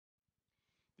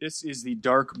This is the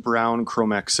dark brown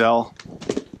Chromexcel.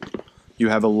 You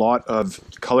have a lot of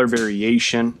color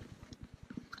variation.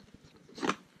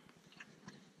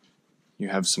 You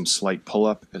have some slight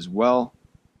pull-up as well.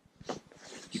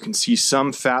 You can see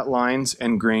some fat lines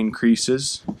and grain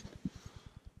creases.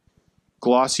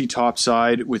 Glossy top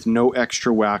side with no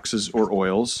extra waxes or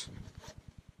oils.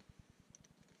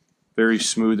 Very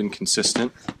smooth and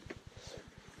consistent.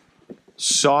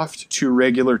 Soft to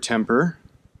regular temper,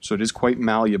 so it is quite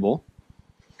malleable.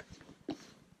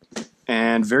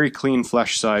 And very clean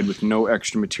flesh side with no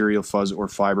extra material, fuzz, or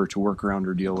fiber to work around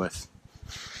or deal with.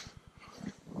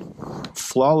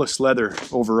 Flawless leather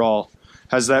overall.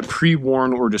 Has that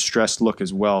pre-worn or distressed look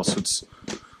as well, so it's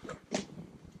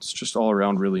just all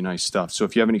around really nice stuff. So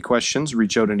if you have any questions,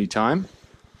 reach out anytime.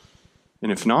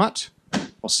 And if not,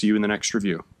 I'll see you in the next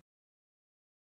review.